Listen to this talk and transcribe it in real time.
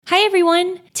Hi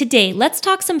everyone! Today, let's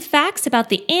talk some facts about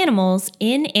the animals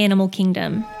in Animal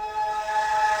Kingdom.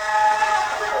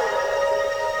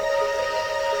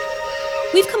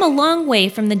 We've come a long way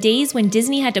from the days when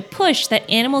Disney had to push that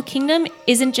Animal Kingdom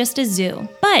isn't just a zoo.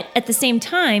 But at the same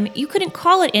time, you couldn't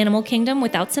call it Animal Kingdom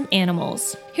without some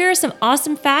animals. Here are some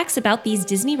awesome facts about these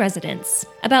Disney residents.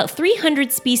 About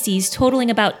 300 species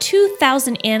totaling about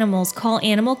 2,000 animals call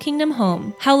Animal Kingdom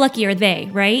home. How lucky are they,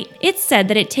 right? It's said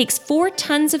that it takes 4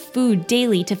 tons of food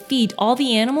daily to feed all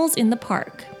the animals in the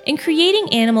park. In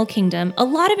creating Animal Kingdom, a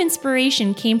lot of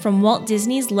inspiration came from Walt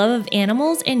Disney's love of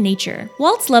animals and nature.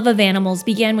 Walt's love of animals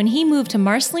began when he moved to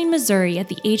Marceline, Missouri at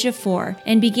the age of 4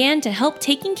 and began to help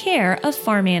taking care of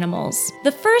farm animals.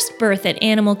 The first birth at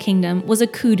Animal Kingdom was a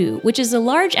kudu, which is a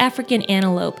large African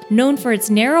antelope known for its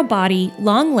narrow body,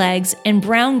 long legs, and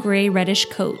brown-gray reddish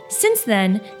coat. Since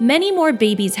then, many more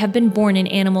babies have been born in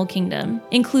Animal Kingdom,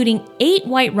 including 8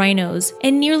 white rhinos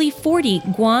and nearly 40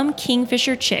 Guam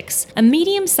kingfisher chicks, a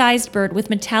medium-sized bird with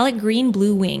metallic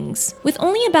green-blue wings. With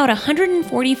only about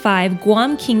 145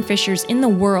 Guam kingfishers in the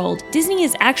world, Disney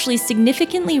is actually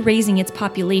significantly raising its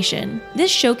population.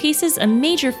 This showcases a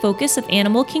major focus of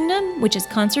Animal Kingdom, which is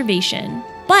conservation.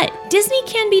 But Disney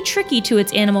can be tricky to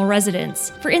its animal residents.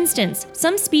 For instance,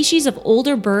 some species of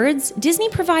older birds, Disney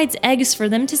provides eggs for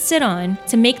them to sit on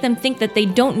to make them think that they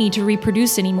don't need to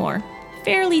reproduce anymore.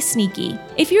 Fairly sneaky.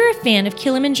 If you're a fan of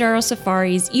Kilimanjaro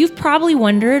safaris, you've probably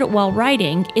wondered while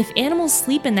riding if animals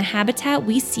sleep in the habitat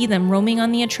we see them roaming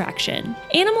on the attraction.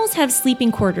 Animals have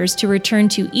sleeping quarters to return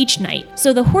to each night,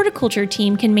 so the horticulture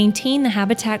team can maintain the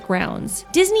habitat grounds.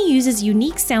 Disney uses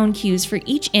unique sound cues for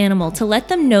each animal to let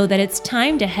them know that it's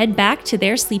time to head back to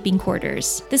their sleeping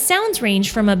quarters. The sounds range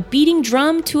from a beating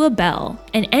drum to a bell,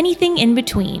 and anything in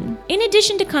between. In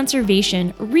addition to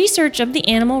conservation, research of the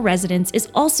animal residents is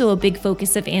also a big focus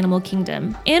of Animal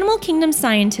Kingdom. Animal Kingdom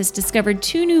scientists discovered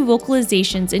 2 new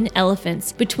vocalizations in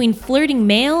elephants between flirting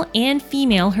male and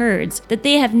female herds that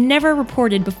they have never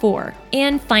reported before.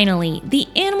 And finally, the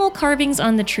animal carvings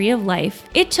on the Tree of Life.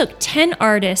 It took 10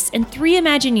 artists and 3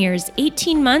 Imagineers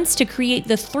 18 months to create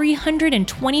the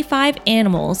 325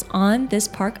 animals on this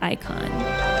park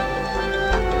icon.